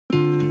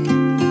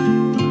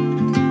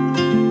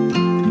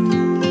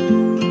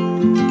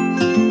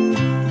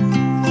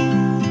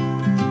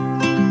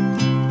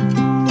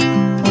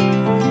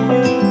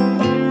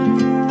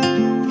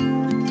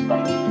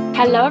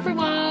Hello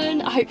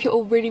everyone, I hope you're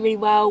all really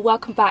well.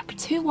 Welcome back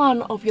to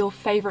one of your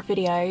favourite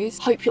videos.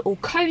 Hope you're all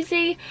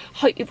cozy,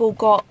 hope you've all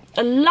got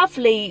a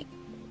lovely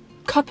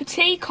cup of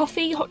tea,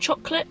 coffee, hot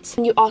chocolate,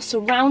 and you are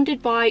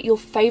surrounded by your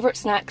favourite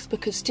snacks,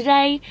 because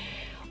today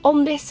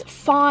on this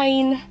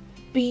fine,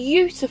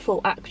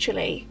 beautiful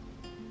actually,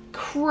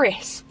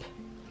 crisp,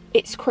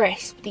 it's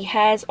crisp, the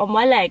hairs on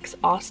my legs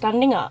are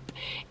standing up.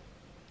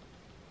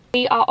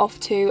 We are off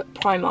to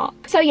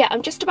Primark. So yeah,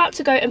 I'm just about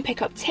to go and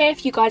pick up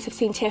Tiff. You guys have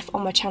seen Tiff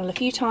on my channel a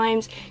few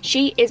times.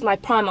 She is my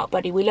Primark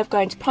buddy. We love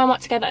going to Primark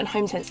together and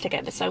Home Sense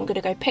together. So I'm going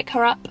to go pick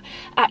her up.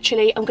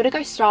 Actually, I'm going to go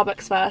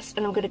Starbucks first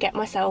and I'm going to get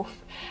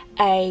myself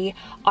a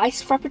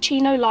iced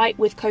frappuccino light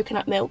with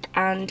coconut milk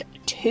and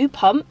 2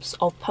 pumps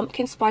of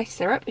pumpkin spice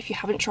syrup. If you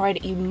haven't tried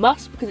it, you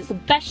must, because it's the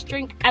best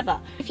drink ever.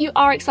 If you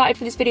are excited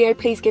for this video,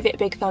 please give it a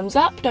big thumbs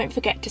up. Don't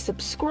forget to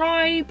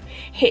subscribe,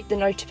 hit the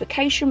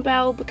notification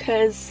bell,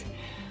 because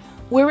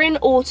we're in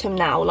autumn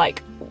now.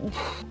 Like,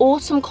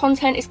 autumn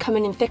content is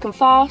coming in thick and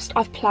fast.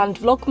 I've planned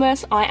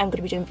Vlogmas. I am going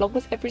to be doing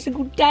Vlogmas every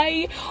single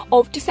day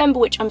of December,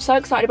 which I'm so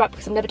excited about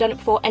because I've never done it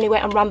before. Anyway,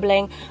 I'm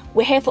rambling.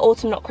 We're here for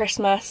autumn, not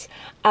Christmas.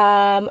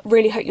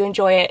 Really hope you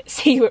enjoy it.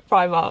 See you at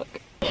Primark.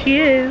 She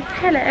is.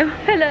 Hello,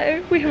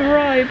 hello. We have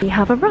arrived. We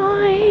have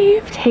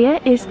arrived. Here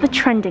is the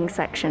trending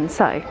section.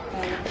 So,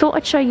 I thought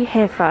I'd show you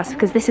here first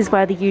because this is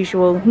where the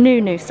usual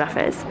new stuff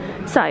is.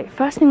 So,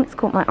 first thing that's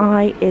caught my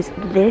eye is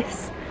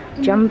this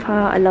jumper.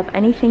 I love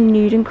anything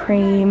nude and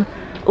cream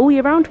all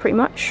year round pretty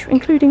much,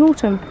 including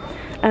autumn.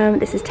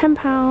 This is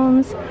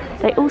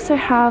 £10. They also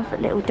have a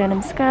little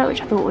denim skirt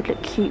which I thought would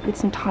look cute with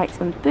some tights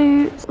and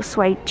boots. A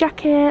suede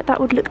jacket that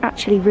would look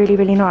actually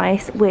really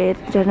nice with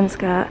the denim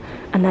skirt,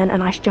 and then a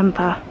nice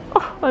jumper.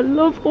 Oh, I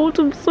love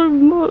autumn so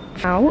much.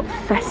 Now,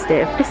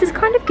 festive. This is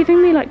kind of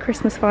giving me like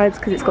Christmas vibes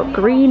because it's got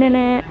green in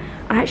it.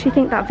 I actually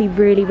think that'd be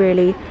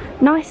really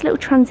nice little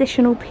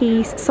transitional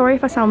piece. Sorry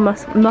if I sound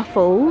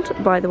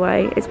muffled, by the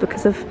way, it's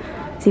because of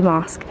the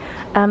mask.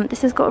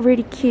 This has got a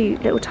really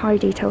cute little tie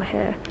detail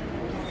here.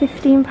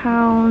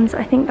 £15.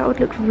 I think that would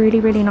look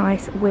really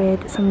nice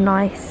with some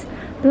nice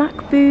black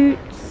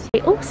boots. They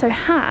also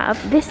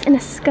have this in a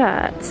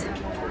skirt,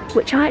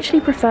 which I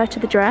actually prefer to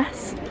the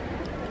dress.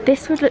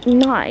 This would look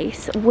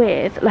nice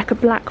with like a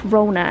black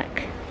roll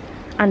neck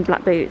and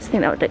black boots. I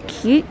think that would look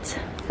cute.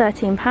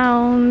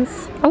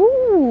 £13.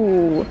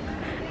 Ooh,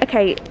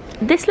 okay,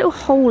 this little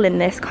hole in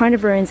this kind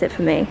of ruins it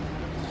for me.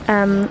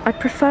 I'd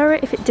prefer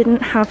it if it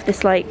didn't have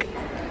this like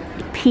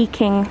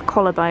peaking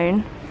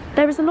collarbone.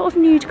 There is a lot of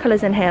nude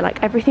colours in here,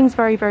 like everything's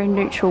very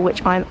neutral,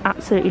 which I'm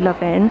absolutely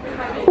loving.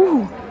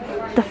 Ooh,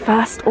 the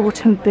first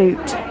autumn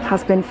boot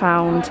has been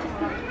found.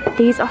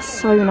 These are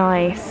so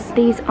nice.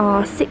 These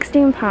are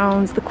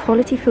 £16. The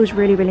quality feels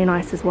really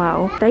nice as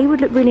well. They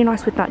would look really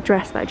nice with that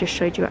dress that I just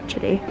showed you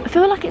actually. I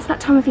feel like it's that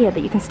time of year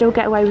that you can still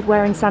get away with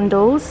wearing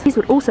sandals. These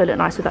would also look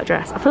nice with that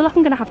dress. I feel like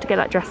I'm gonna have to get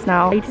that dress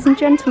now. Ladies and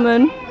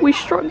gentlemen, we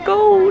struck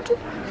gold.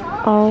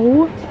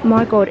 Oh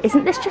my god,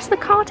 isn't this just the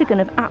cardigan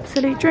of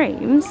absolute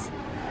dreams?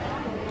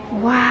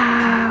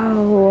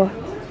 Wow,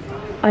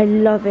 I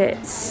love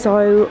it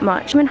so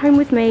much. Coming home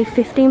with me,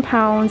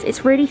 £15.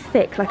 It's really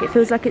thick, like it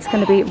feels like it's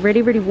going to be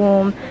really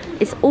warm.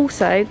 It's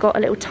also got a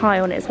little tie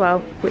on it as well,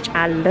 which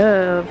I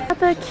love.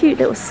 Another cute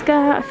little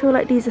skirt. I feel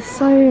like these are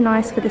so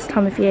nice for this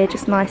time of year,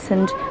 just nice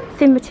and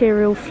thin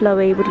material,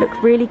 flowy, would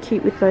look really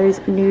cute with those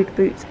nude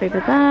boots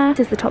over there.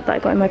 This is the top that I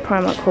got in my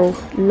Primark haul.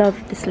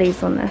 Love the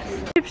sleeves on this.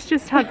 Tiff's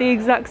just had the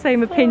exact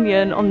same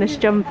opinion on this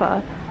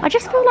jumper. I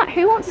just feel like,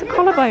 who wants a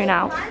collarbone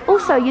out?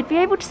 Also, you'd be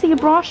able to see a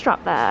bra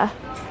strap there.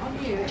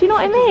 Do you know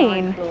what I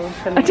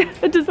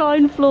mean? A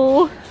design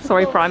flaw.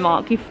 Sorry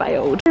Primark, you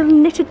failed. A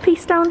knitted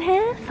piece down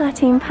here,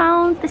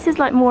 £13. This is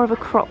like more of a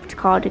cropped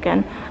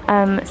cardigan.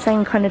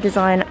 Same kind of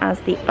design as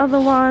the other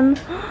one.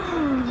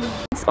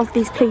 Of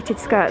these pleated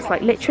skirts,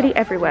 like literally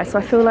everywhere. So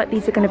I feel like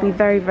these are going to be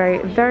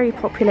very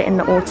popular in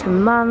the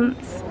autumn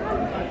months.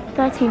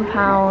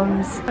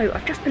 £13. Oh,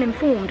 I've just been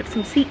informed of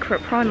some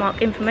secret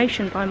Primark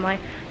information by my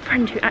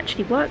friend who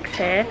actually works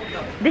here.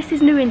 This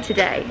is new in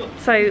today.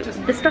 So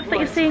the stuff that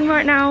you're seeing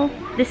right now,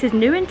 this is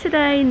new in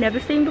today, never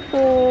seen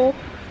before.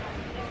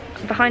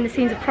 Behind the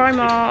scenes of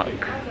Primark.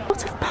 A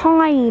lot of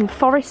pine,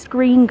 forest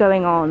green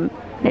going on.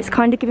 And it's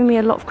kind of giving me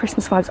a lot of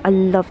Christmas vibes. I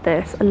love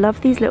this. I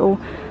love these little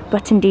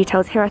button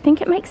details here. I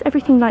think it makes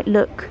everything like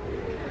look,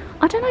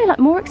 I don't know, like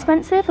more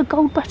expensive. A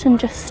gold button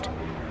just,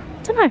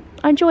 I don't know,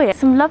 I enjoy it.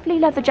 Some lovely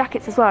leather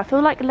jackets as well. I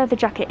feel like a leather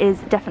jacket is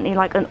definitely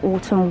like an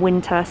autumn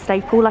winter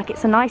staple. Like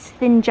it's a nice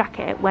thin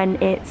jacket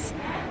when it's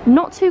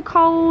not too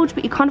cold,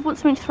 but you kind of want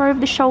something to throw over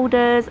the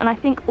shoulders. And I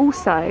think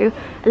also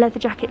a leather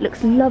jacket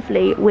looks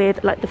lovely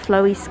with like the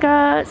flowy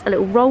skirts, a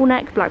little roll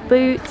neck, black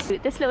boots.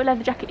 This little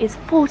leather jacket is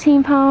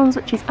 £14,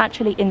 which is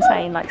actually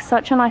insane. Like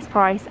such a nice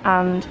price,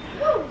 and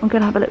I'm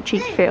gonna have a little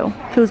cheeky feel.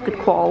 Feels good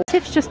qual.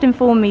 Tiff's just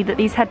informed me that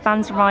these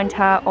headbands remind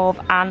her of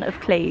Anne of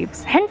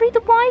Cleves. Henry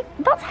the wife?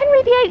 That's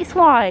Henry VIII's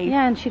wife.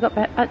 Yeah, and she got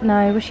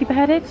no, was she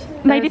beheaded?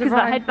 Maybe because of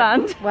that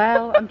headband.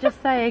 Well, I'm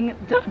just saying,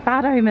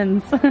 bad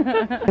omens.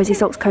 Cozy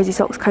socks, cozy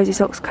socks, cozy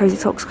socks, cozy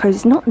socks,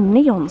 cozy, not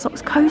neon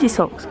socks, cozy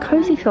socks,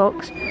 cozy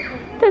socks.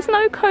 There's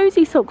no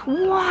cozy socks.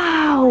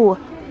 Wow.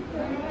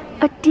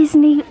 A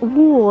Disney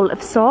wall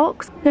of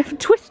socks. There's a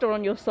twister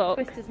on your sock.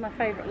 Twister's my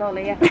favourite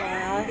lolly,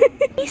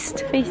 FYI.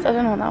 Feast. Feast, I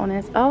don't know what that one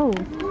is. Oh,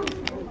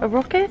 a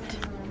rocket?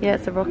 Yeah,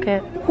 it's a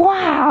rocket.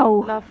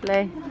 Wow.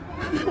 Lovely.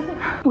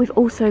 We've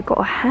also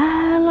got a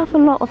hell of a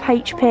lot of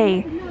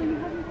HP.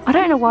 I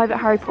don't know why, but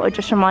Harry Potter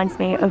just reminds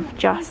me of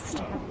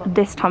just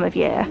this time of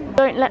year.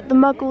 Don't let the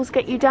muggles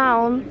get you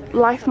down.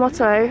 Life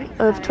motto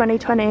of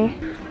 2020.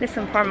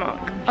 Listen,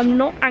 Primark, I'm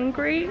not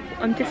angry,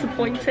 I'm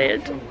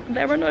disappointed.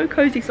 There are no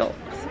cozy socks.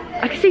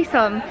 I can see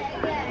some.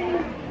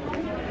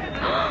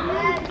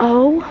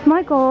 Oh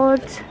my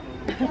god.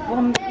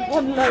 one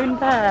lone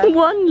pair.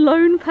 One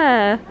lone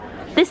pair.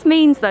 This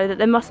means though that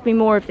there must be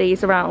more of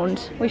these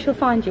around. We shall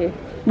find you.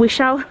 We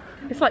shall.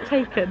 It's like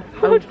Taken.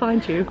 I will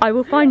find you. I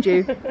will find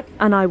you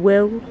and I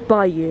will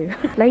buy you.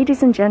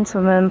 Ladies and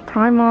gentlemen,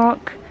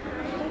 Primark,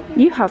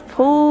 you have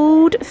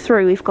pulled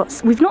through.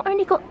 We've not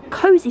only got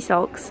cozy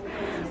socks,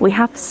 we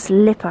have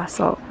slipper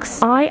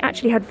socks. I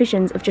actually had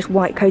visions of just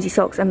white cozy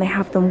socks and they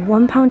have them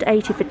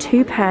 £1.80 for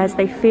 2 pairs.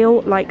 They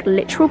feel like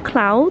literal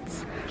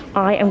clouds.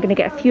 I am gonna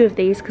get a few of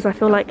these because I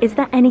feel like, is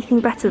there anything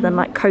better than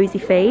like cozy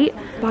feet?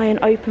 By an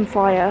open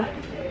fire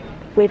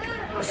with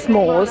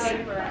s'mores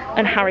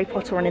and Harry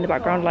Potter on in the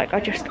background. Like I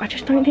just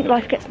don't think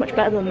life gets much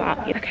better than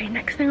that. Okay,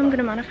 next thing I'm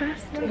gonna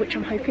manifest, which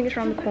I'm hoping is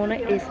around the corner,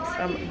 is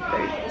some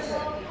boots.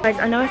 Guys,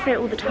 I know I say it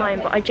all the time,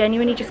 but I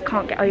genuinely just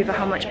can't get over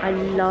how much I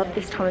love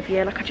this time of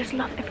year. Like I just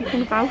love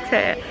everything about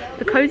it.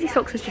 The cozy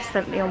socks has just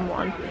sent me on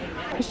one.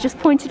 It's just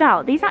pointed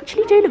out, these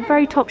actually do look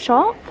very top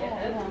sharp.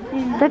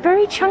 They're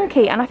very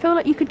chunky and I feel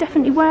like you could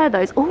definitely wear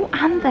those. Oh,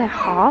 and they're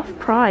half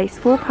price,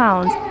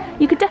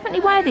 £4. You could definitely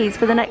wear these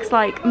for the next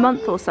like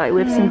month or so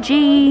with some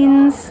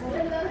jeans.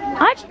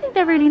 I actually think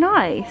they're really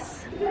nice.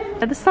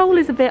 The sole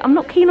is a bit, I'm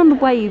not keen on the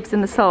waves in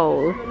the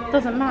sole.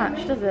 Doesn't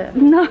match, does it?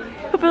 No,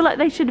 I feel like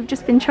they should have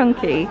just been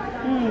chunky.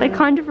 They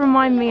kind of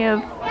remind me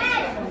of,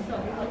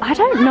 I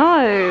don't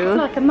know. It's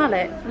like a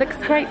mullet. Looks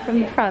great from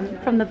the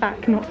front, from the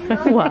back not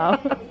so. Wow.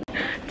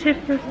 Tiff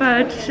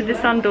referred to the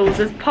sandals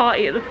as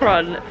party at the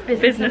front,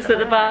 business at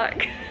the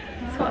back.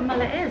 That's what a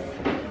mullet is.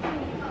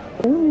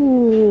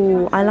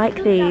 Ooh, I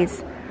like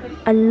these.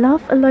 I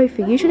love a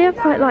loafer. Usually I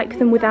quite like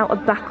them without a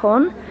back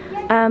on.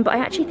 But I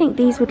actually think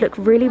these would look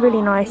really,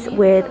 really nice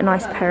with a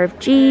nice pair of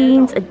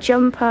jeans, a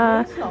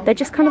jumper. They're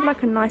just kind of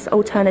like a nice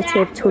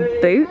alternative to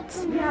a boot.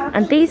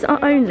 And these are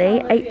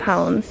only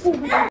 £8.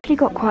 I've actually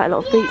got quite a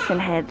lot of boots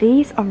in here.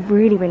 These are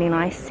really, really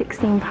nice,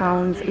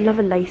 £16. Love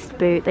a laced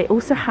boot. They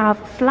also have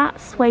flat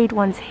suede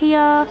ones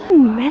here. Ooh,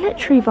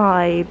 military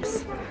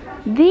vibes.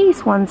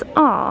 These ones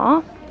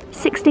are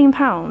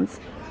 £16.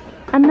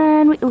 And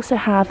then we also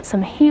have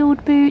some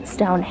heeled boots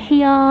down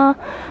here,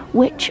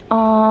 which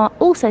are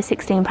also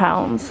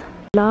 £16.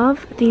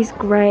 Love these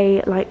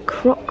grey, like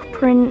croc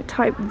print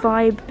type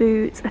vibe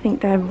boots. I think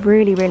they're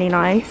really, really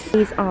nice.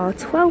 These are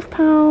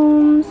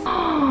 £12.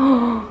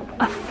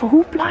 A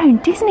full-blown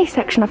Disney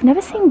section. I've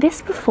never seen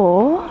this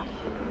before.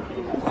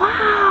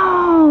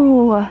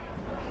 Wow.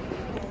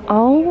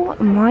 Oh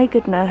my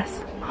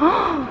goodness.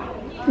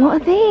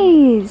 What are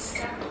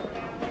these?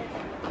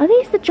 Are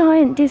these the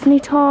giant Disney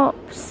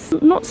tops?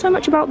 Not so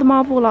much about the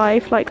Marvel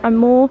life, like I'm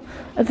more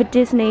of a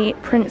Disney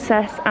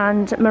Princess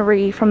and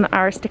Marie from the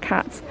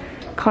Aristocats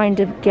kind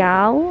of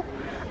gal.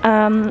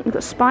 We've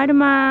got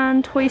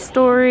Spider-Man, Toy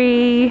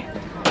Story.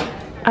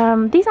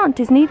 These aren't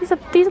Disney, these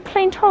are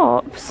plain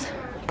tops.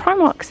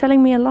 Primark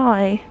selling me a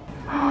lie.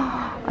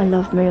 I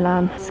love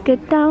Mulan. Let's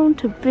get down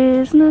to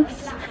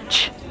business,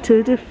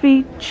 to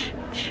defeat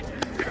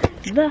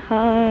the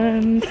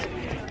Huns.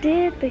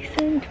 Did they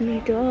send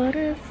me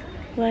daughters?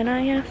 When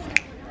I asked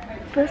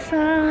for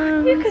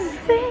sons. You can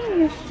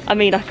sing. I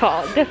mean, I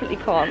can't, definitely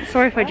can't.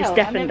 Sorry if I just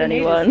deafened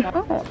anyone.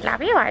 Oh,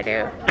 love you, I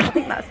do. I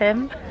think that's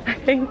him. I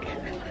think.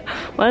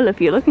 Well, if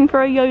you're looking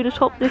for a Yoda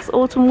top this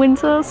autumn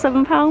winter,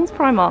 £7,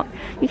 Primark.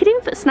 You could even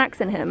put snacks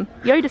in him.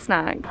 Yoda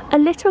snack. A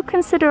little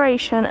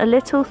consideration, a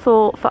little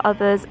thought for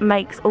others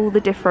makes all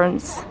the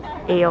difference.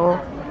 Eel.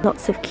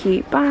 Lots of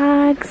cute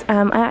bags.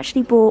 I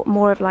actually bought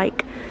more of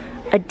like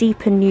a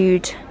deeper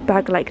nude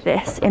bag like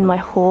this in my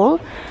haul.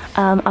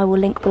 I will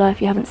link below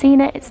if you haven't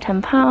seen it. It's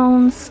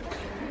 £10.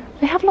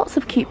 They have lots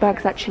of cute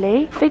bags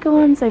actually. Bigger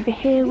ones over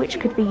here which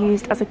could be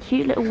used as a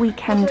cute little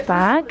weekend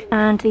bag.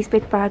 And these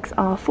big bags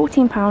are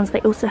 £14.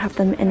 They also have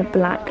them in a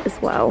black as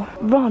well.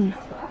 Ron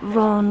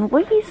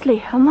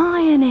Weasley,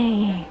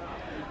 Hermione.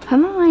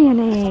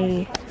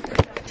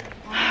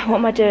 What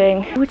am I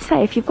doing? I would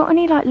say if you've got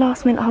any like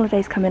last minute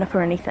holidays coming up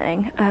or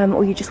anything,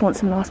 or you just want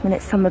some last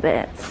minute summer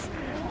bits,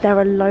 there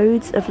are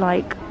loads of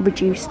like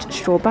reduced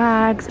straw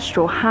bags,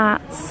 straw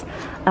hats.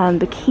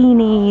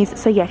 bikinis.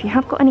 So yeah, if you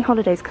have got any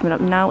holidays coming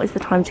up, now is the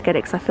time to get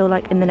it, because I feel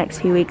like in the next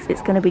few weeks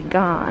it's going to be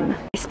gone.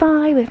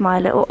 Spy with my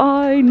little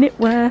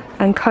knitwear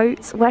and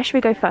coats. Where should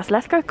we go first?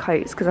 Let's go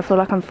coats, because I feel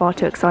like I'm far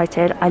too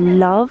excited. I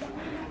love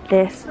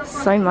this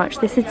so much.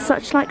 This is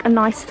such like a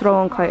nice throw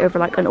on coat over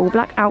like an all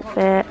black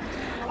outfit.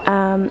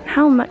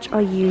 How much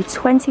are you?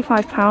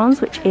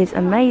 £25, which is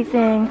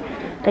amazing.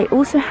 They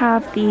also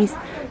have these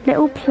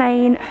little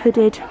plain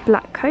hooded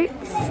black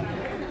coats,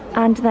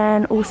 and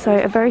then also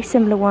a very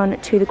similar one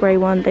to the grey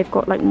one. They've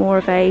got like more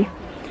of a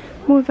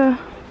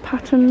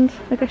patterned,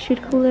 I guess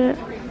you'd call it.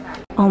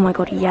 Oh my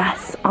god,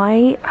 yes,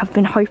 I have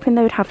been hoping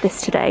they would have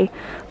this today.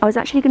 I was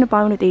actually going to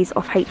buy one of these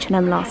off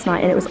H&M last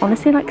night, and it was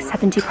honestly like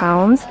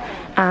 £70,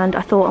 and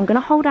I thought I'm going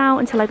to hold out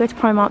until I go to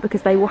Primark,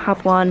 because they will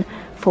have one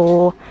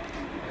for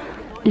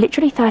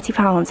literally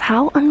 £30.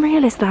 How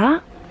unreal is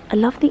that? I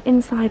love the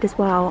inside as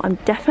well. I'm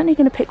definitely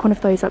going to pick one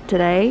of those up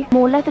today.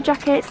 More leather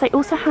jackets. They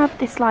also have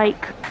this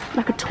like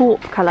a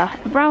taupe colour,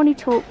 a brownie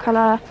taupe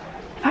colour.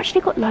 They've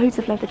actually got loads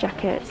of leather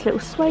jackets, little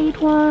suede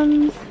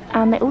ones,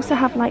 and they also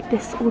have like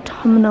this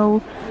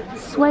autumnal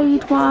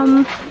suede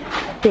one.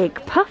 Big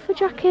puffer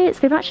jackets.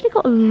 They've actually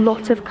got a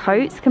lot of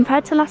coats.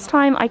 Compared to last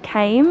time I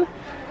came,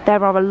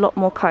 there are a lot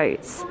more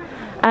coats.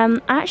 I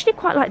actually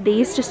quite like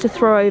these just to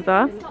throw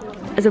over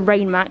as a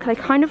rain mat. They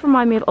kind of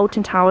remind me of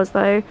Alton Towers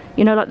though.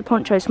 You know, like the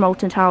ponchos from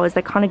Alton Towers,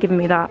 they're kind of giving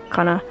me that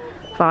kind of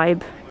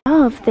vibe. I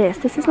love this.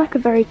 This is like a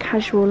very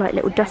casual like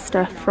little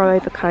duster throw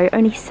over coat,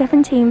 only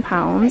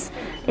 £17.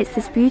 It's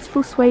this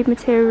beautiful suede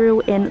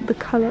material in the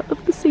colour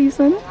of the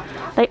season.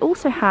 They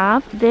also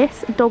have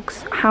this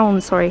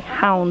houndstooth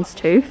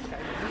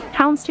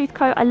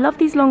coat. I love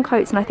these long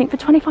coats, and I think for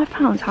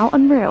 £25, how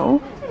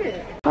unreal.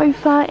 Faux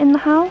fur in the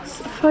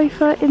house, faux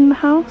fur in the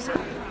house.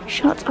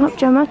 Shut up,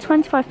 Gemma.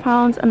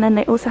 £25, and then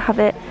they also have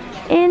it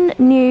in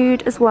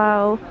nude as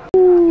well.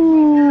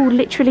 Ooh,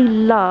 literally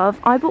love.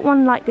 I bought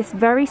one like this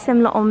very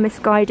similar on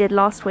Misguided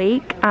last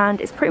week, and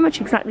it's pretty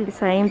much exactly the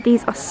same.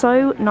 These are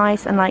so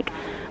nice and like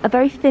a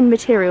very thin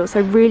material,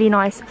 so really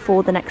nice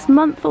for the next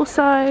month or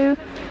so.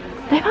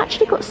 They've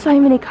actually got so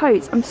many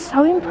coats. I'm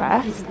so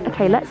impressed.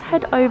 Okay, let's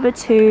head over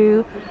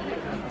to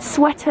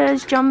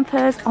sweaters,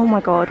 jumpers. Oh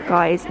my god,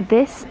 guys,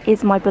 this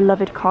is my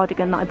beloved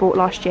cardigan that I bought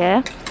last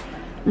year.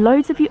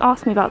 Loads of you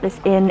asked me about this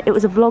it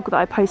was a vlog that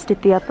I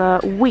posted the other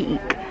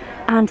week,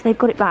 and they've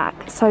got it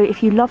back. So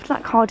if you loved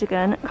that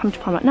cardigan, come to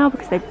Primark now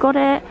because they've got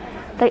it.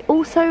 They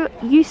also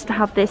used to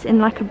have this in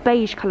like a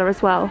beige colour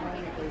as well.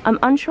 I'm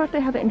unsure if they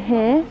have it in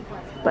here,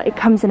 but it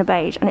comes in a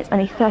beige, and it's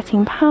only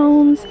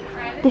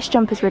 £13. This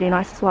jumper's really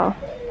nice as well.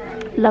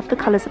 Love the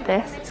colours of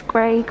this. It's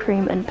grey,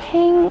 cream and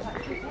pink.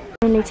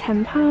 Only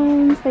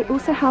 £10. They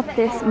also have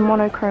this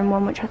monochrome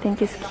one, which I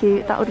think is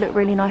cute. That would look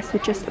really nice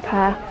with just a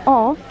pair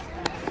of,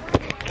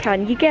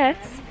 can you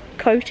guess,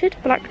 coated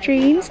black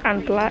jeans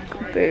and black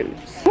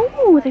boots.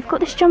 Oh, they've got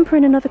this jumper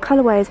in another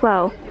colourway as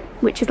well,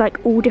 which is like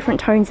all different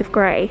tones of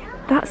grey.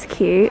 That's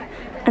cute.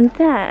 And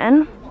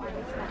then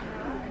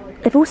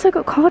they've also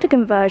got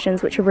cardigan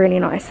versions, which are really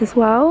nice as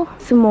well.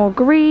 Some more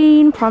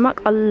green.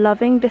 Primark are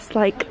loving this,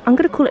 like, I'm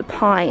going to call it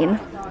pine.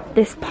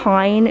 This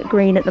pine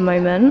green at the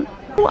moment.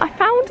 Oh, I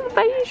found the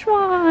beige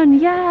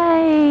one!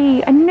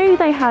 Yay! I knew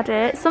they had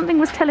it. Something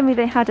was telling me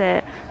they had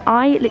it.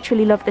 I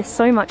literally love this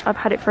so much. I've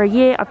had it for a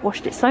year. I've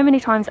washed it so many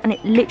times, and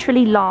it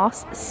literally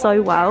lasts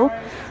so well.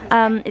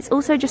 It's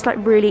also just like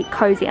really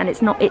cozy, and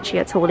it's not itchy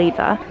at all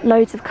either.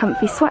 Loads of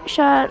comfy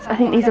sweatshirts. I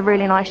think these are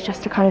really nice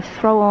just to kind of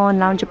throw on,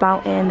 lounge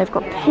about in. They've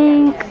got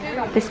pink,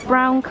 this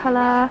brown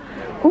colour.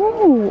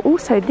 Oh,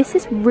 also this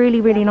is really,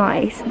 really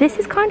nice. This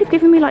is kind of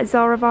giving me like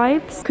Zara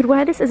vibes. You could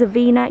wear this as a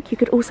v-neck. You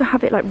could also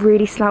have it like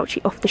really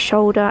slouchy off the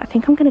shoulder. I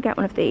think I'm going to get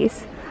one of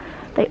these.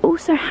 They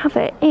also have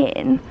it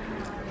in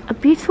a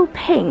beautiful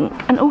pink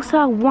and also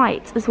a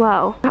white as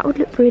well. That would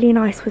look really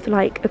nice with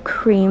like a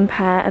cream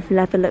pair of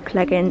leather look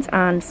leggings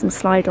and some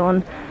slide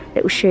on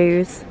little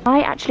shoes.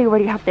 I actually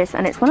already have this,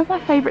 and it's one of my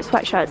favourite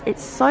sweatshirts.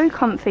 It's so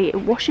comfy,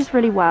 it washes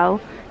really well.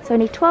 It's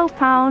only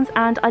 £12,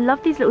 and I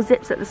love these little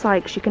zips at the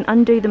side because you can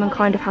undo them and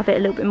kind of have it a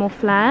little bit more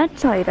flared.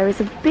 So there is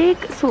a big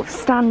sort of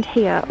stand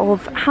here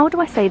of, how do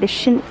I say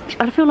this,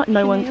 I feel like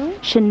no one,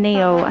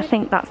 chenille, I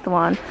think that's the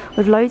one,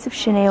 with loads of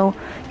chenille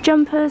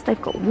jumpers.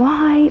 They've got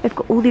white, they've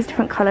got all these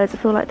different colours. I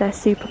feel like they're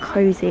super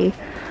cozy.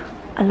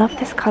 I love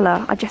this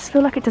colour. I just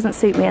feel like it doesn't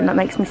suit me, and that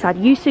makes me sad.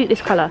 You suit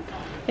this colour.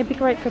 It'd be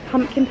great for a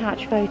pumpkin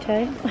patch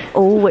photo.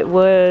 Oh, it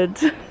would.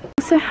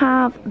 Also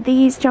have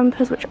these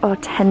jumpers, which are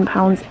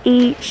 £10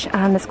 each,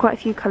 and there's quite a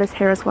few colours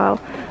here as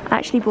well. I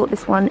actually bought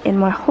this one in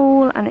my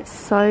haul, and it's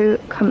so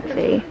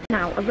comfy.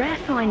 Now, a rare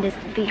find is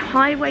the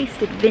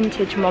high-waisted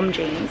vintage mom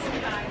jeans.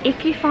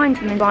 If you find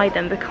them, buy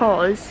them,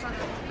 because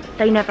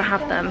they never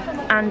have them.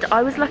 And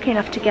I was lucky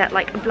enough to get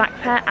like a black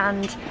pair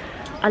and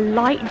a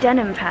light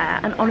denim pair,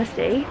 and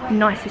honestly,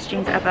 nicest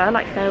jeans ever.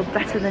 Like, they're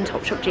better than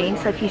Topshop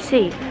jeans. So if you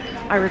see,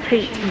 I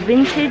repeat,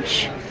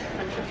 vintage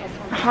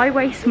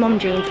high-waist mom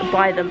jeans,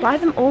 buy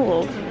them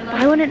all.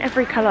 Buy one in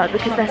every colour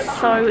because they're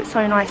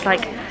so nice.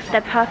 Like,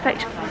 they're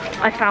perfect.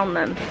 I found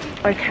them.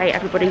 Okay,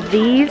 everybody,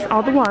 these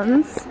are the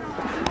ones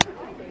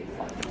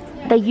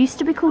They used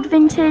to be called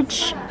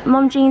vintage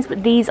mum jeans,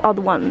 but these are the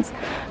ones.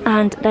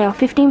 And they are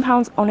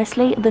 £15.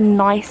 Honestly, the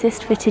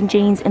nicest fitting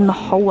jeans in the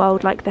whole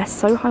world. Like, they're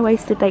so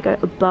high-waisted, they go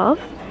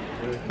above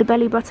the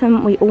belly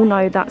button. We all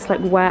know that's like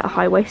where a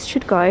high waist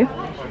should go.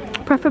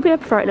 Preferably I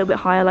prefer it a little bit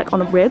higher, like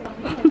on a rib.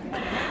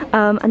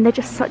 And they're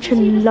just such a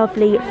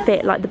lovely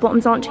fit. Like, the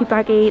bottoms aren't too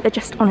baggy. They're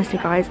just, honestly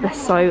guys, they're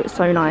so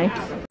nice.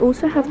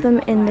 Also have them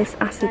in this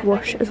acid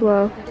wash as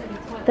well.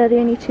 They're the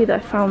only two that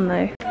I found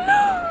though.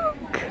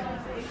 Look!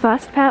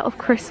 First pair of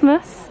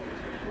Christmas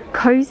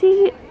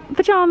cozy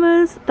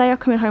pajamas. They are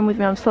coming home with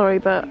me, I'm sorry,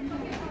 but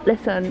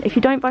listen, if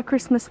you don't buy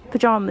Christmas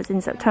pajamas in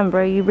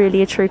September, are you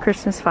really a true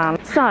Christmas fan?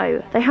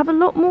 So they have a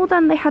lot more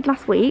than they had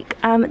last week.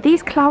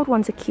 These cloud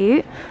ones are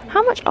cute.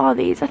 How much are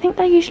these? I think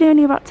they're usually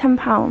only about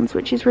 £10,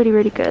 which is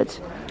really good.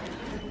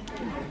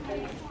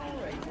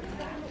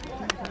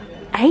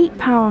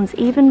 £8,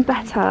 even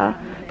better.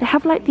 They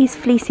have like these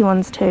fleecy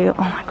ones too.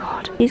 Oh my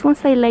god. These ones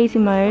say lazy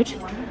mode.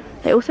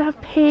 They also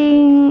have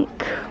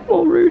pink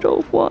or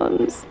Rudolph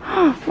ones.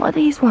 What are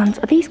these ones?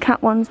 Are these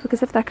cat ones?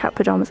 Because if they're cat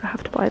pajamas, I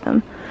have to buy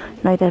them.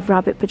 No, they're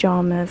rabbit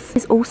pajamas.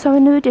 There's also a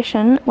new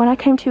addition. When I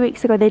came 2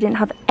 weeks ago, they didn't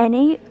have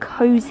any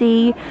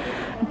cozy,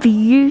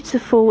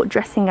 beautiful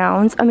dressing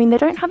gowns. I mean, they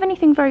don't have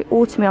anything very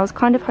autumny. I was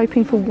kind of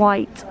hoping for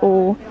white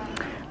or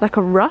like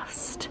a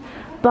rust,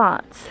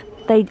 but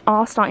they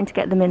are starting to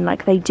get them in.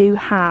 Like, they do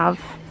have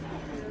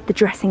the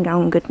dressing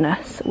gown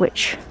goodness,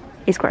 which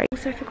is great.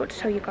 Also, I forgot to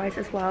tell you guys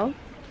as well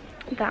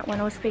that when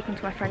I was speaking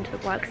to my friend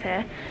that works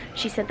here,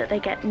 she said that they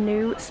get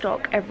new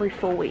stock every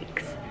 4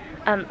 weeks,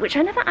 which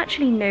I never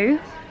actually knew.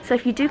 So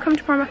if you do come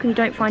to Primark and you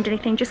don't find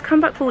anything, just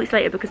come back 4 weeks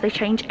later, because they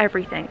change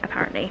everything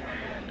apparently.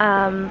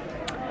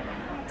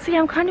 So yeah,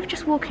 I'm kind of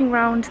just walking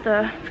around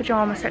the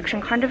pajama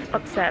section, kind of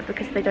upset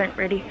because they don't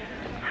really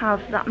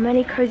have that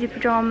many cozy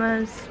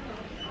pajamas.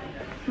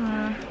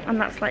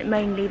 And that's like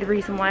mainly the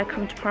reason why I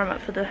come to Primark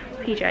for the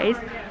PJs.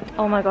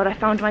 Oh my god, I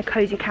found my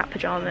cozy cat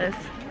pajamas.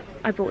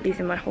 I bought these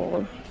in my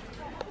haul,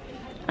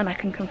 and I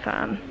can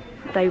confirm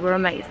they were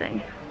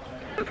amazing.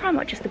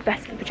 Primark just the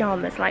best for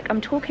pajamas. Like, I'm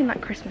talking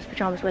like Christmas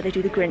pajamas where they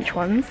do the Grinch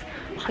ones.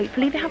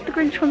 Hopefully they have the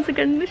Grinch ones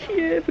again this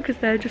year, because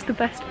they're just the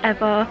best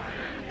ever.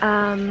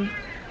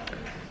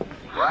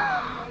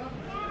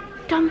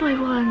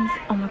 Dumbo ones.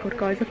 Oh my god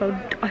guys,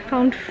 I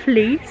found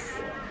fleece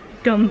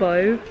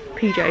Dumbo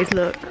PJs.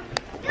 Look.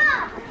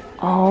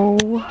 Oh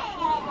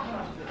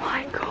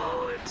my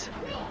god.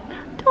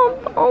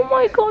 Dumbo. Oh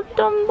my god,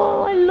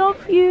 Dumbo, I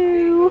love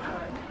you.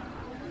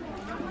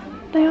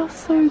 They are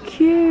so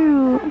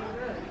cute.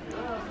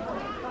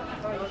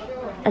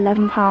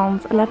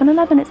 £11.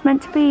 11 it's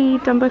meant to be.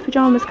 Dumbo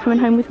pajamas coming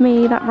home with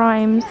me, that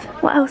rhymes.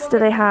 What else do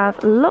they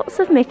have? Lots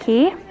of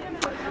Mickey.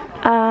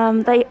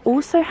 They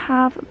also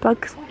have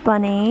Bugs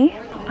Bunny.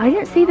 I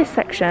didn't see this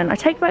section. I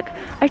take back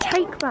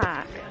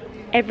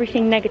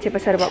everything negative I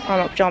said about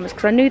Primark pajamas,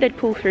 because I knew they'd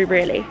pull through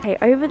really. Okay,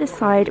 over this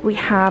side we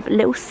have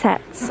little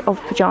sets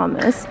of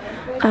pajamas.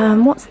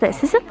 What's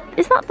this? Is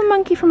that the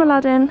monkey from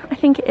Aladdin? I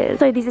think it is.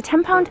 So these are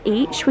 £10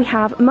 each. We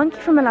have Monkey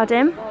from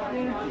Aladdin,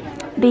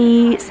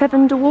 the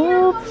 7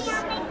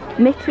 Dwarfs,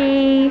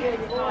 Mickey,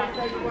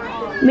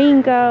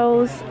 Mean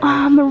Girls.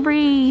 Ah,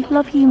 Marie,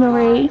 love you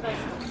Marie.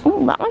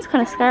 Oh, that one's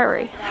kind of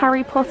scary.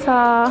 Harry Potter.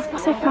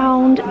 Also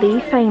found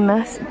the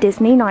famous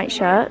Disney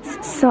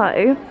nightshirts.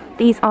 So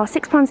these are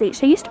 £6 each.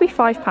 They used to be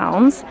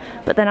 £5,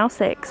 but they're now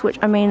 £6, which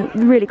I mean,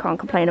 really can't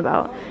complain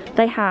about.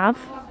 They have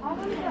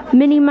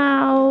Minnie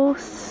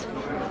Mouse,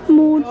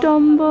 more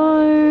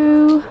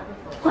Dumbo.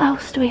 What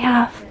else do we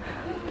have?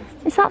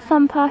 Is that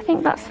Thumper? I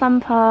think that's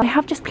Thumper. I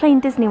have just plain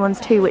Disney ones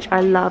too, which I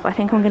love. I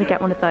think I'm going to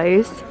get one of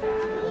those.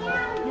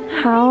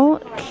 How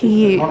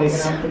cute.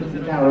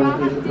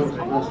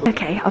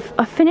 Okay,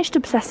 I've finished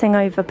obsessing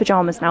over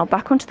pajamas now.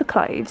 Back onto the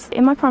clothes.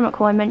 In my Primark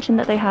haul, I mentioned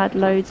that they had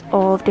loads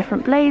of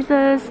different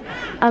blazers.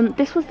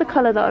 This was the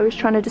colour that I was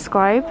trying to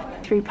describe.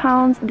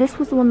 £3. This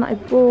was the one that I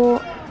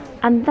bought.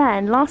 And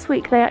then last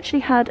week they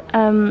actually had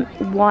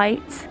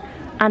white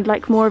and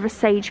like more of a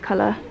sage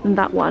colour than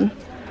that one.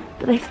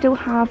 But they still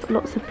have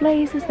lots of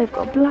blazers. They've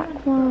got a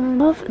black one.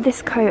 Love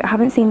this coat. I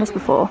haven't seen this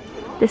before.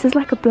 This is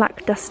like a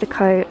black duster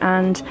coat,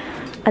 and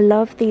I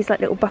love these like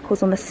little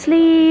buckles on the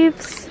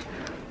sleeves.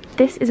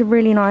 This is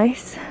really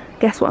nice.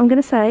 Guess what I'm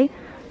gonna say?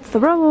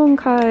 Throw-on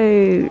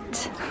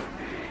coat.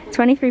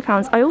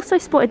 £23. I also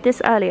spotted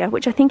this earlier,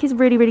 which I think is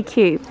really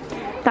cute.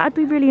 That'd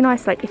be really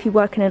nice like if you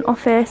work in an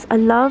office. I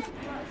love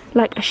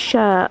like a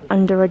shirt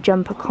under a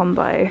jumper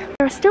combo.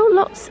 There are still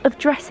lots of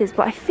dresses,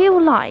 but I feel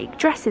like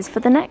dresses for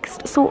the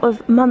next sort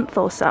of month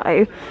or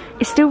so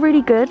is still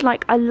really good.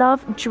 Like, I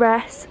love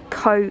dress,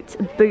 coat,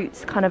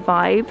 boots kind of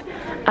vibe.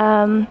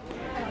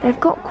 They've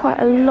got quite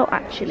a lot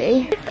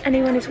actually. If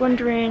anyone is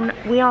wondering,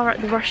 we are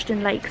at the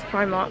Rushden Lakes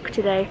Primark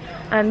today.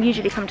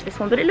 Usually come to this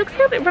one, but it looks a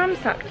little bit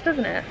ransacked,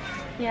 doesn't it?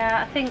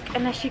 Yeah, I think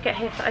unless you get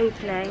here for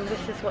opening,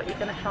 this is what you're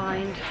going to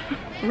find.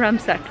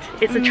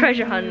 Ransacked. It's a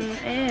treasure hunt.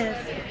 It is.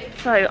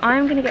 So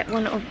I'm going to get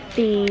one of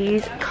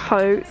these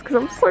coats because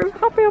I'm so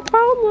happy I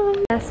found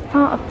them. Best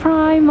part of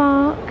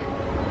Primark.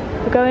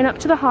 We're going up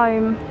to the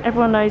home.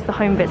 Everyone knows the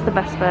home bit's the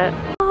best bit.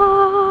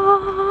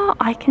 Oh,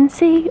 I can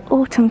see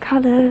autumn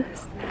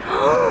colours.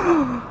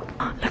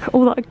 Look at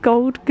all that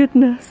gold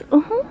goodness.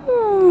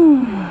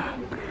 Oh,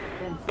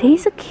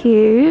 these are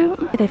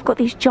cute. They've got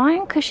these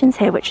giant cushions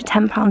here which are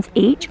 £10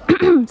 each.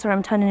 Sorry,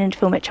 I'm turning into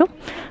Phil Mitchell,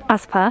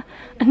 as per.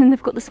 And then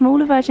they've got the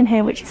smaller version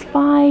here which is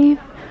 £5.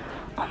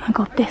 Oh my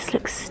god, this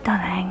looks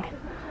stunning.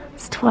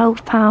 It's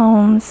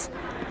 £12.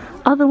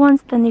 Other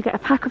ones, then you get a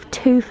pack of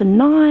 2 for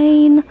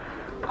 £9.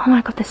 Oh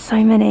my god, there's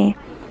so many.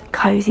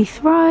 Cozy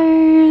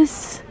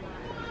throws.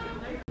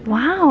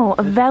 Wow,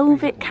 a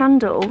velvet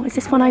candle. Is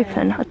this one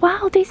open?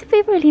 Wow, these would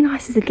be really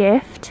nice as a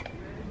gift.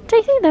 Do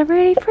you think they're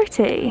really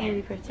pretty?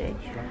 Really pretty.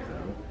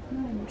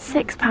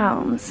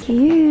 £6.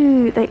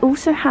 Cute. They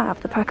also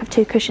have the pack of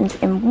 2 cushions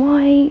in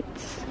white.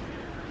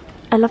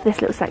 I love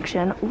this little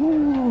section.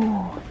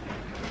 Ooh.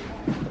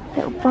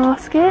 Little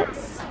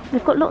baskets.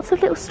 They've got lots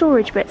of little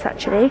storage bits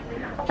actually.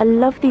 I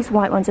love these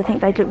white ones. I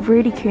think they'd look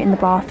really cute in the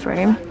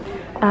bathroom.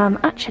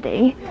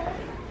 Actually,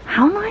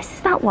 how nice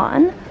is that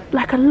one?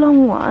 Like a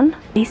long one.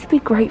 These would be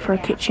great for a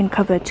kitchen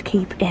cupboard to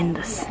keep in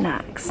the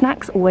snacks.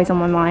 Snacks always on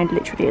my mind.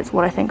 Literally, it's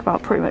what I think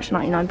about pretty much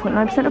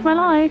 99.9% of my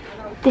life.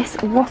 This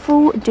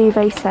waffle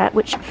duvet set,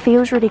 which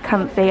feels really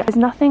comfy. There's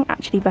nothing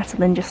actually better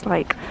than just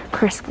like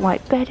crisp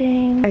white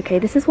bedding. Okay,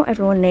 this is what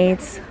everyone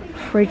needs.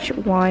 Fridge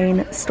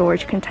wine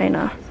storage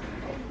container.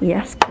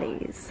 Yes,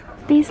 please.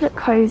 These look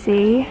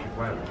cozy.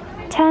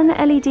 10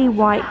 LED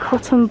white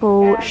cotton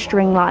ball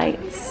string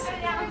lights.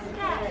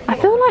 I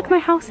feel like my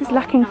house is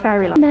lacking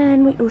fairy lights. And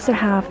then we also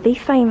have the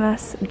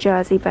famous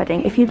jersey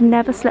bedding. If you've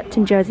never slept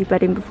in jersey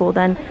bedding before,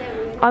 then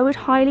I would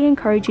highly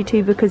encourage you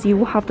to, because you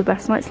will have the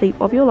best night's sleep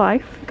of your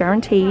life,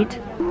 guaranteed.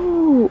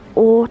 Ooh,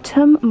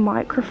 autumn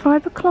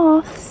microfiber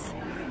cloths.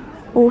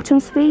 Autumn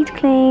speed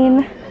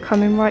clean,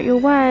 coming right your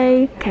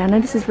way. Okay, I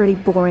know this is a really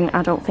boring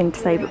adult thing to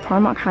say, but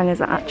Primark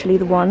hangers are actually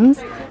the ones.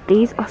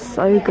 These are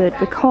so good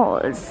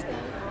because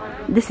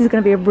this is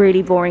going to be a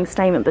really boring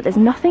statement, but there's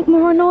nothing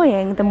more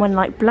annoying than when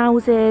like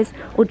blouses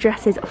or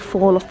dresses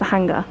fall off the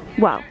hanger.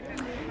 Well,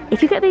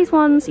 if you get these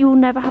ones, you will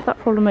never have that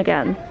problem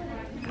again.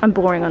 I'm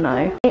boring, I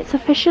know. It's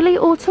officially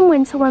autumn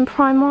winter when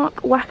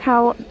Primark whack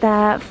out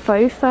their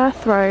faux fur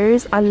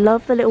throws. I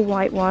love the little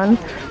white one.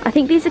 I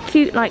think these are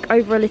cute like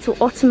over a little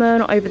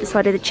ottoman or over the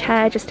side of the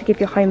chair, just to give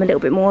your home a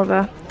little bit more of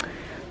a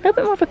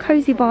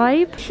cozy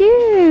vibe.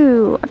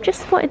 Cute. I've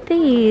just spotted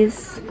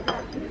these.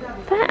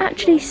 They're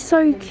actually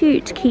so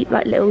cute to keep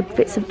like little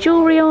bits of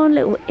jewellery on,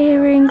 little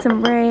earrings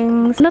and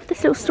rings. I love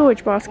this little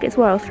storage basket as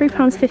well,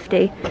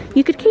 £3.50.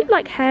 You could keep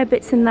like hair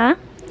bits in there,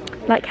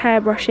 like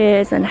hair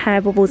brushes and hair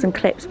bobbles and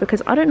clips,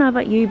 because I don't know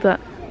about you, but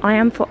I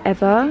am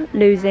forever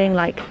losing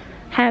like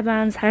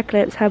hairbands, hair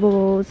clips, hair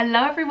bobbles.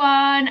 Hello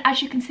everyone,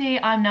 as you can see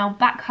I'm now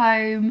back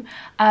home.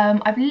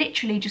 I've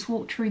literally just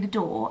walked through the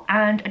door,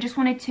 and I just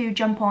wanted to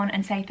jump on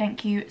and say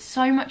thank you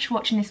so much for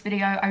watching this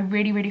video. I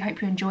really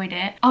hope you enjoyed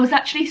it. I was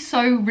actually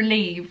so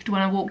relieved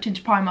when I walked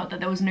into Primark that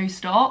there was new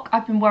stock.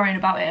 I've been worrying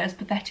about it, as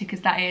pathetic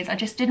as that is. I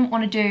just didn't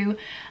want to do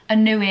a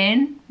new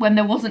in when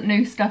there wasn't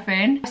new stuff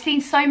in. I've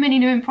seen so many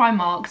new in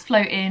Primarks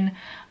floating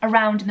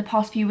around in the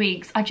past few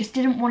weeks. I just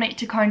didn't want it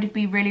to kind of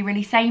be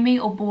really samey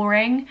or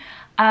boring.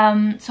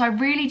 So I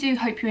really do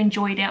hope you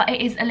enjoyed it.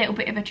 It is a little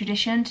bit of a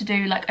tradition to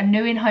do like a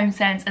new in Home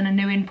Sense and a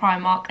new in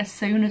Primark as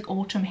soon as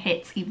autumn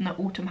hits, even though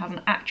autumn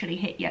hasn't actually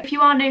hit yet. If you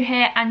are new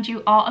here and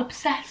you are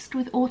obsessed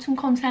with autumn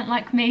content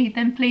like me,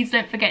 then please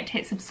don't forget to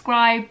hit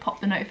subscribe,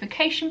 pop the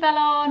notification bell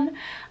on,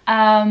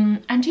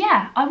 and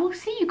yeah, I will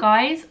see you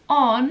guys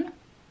on,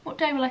 what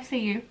day will I see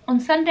you? On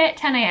Sunday at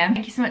 10 AM.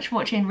 Thank you so much for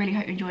watching, really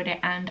hope you enjoyed it,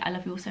 and I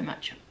love you all so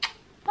much.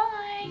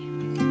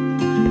 Bye!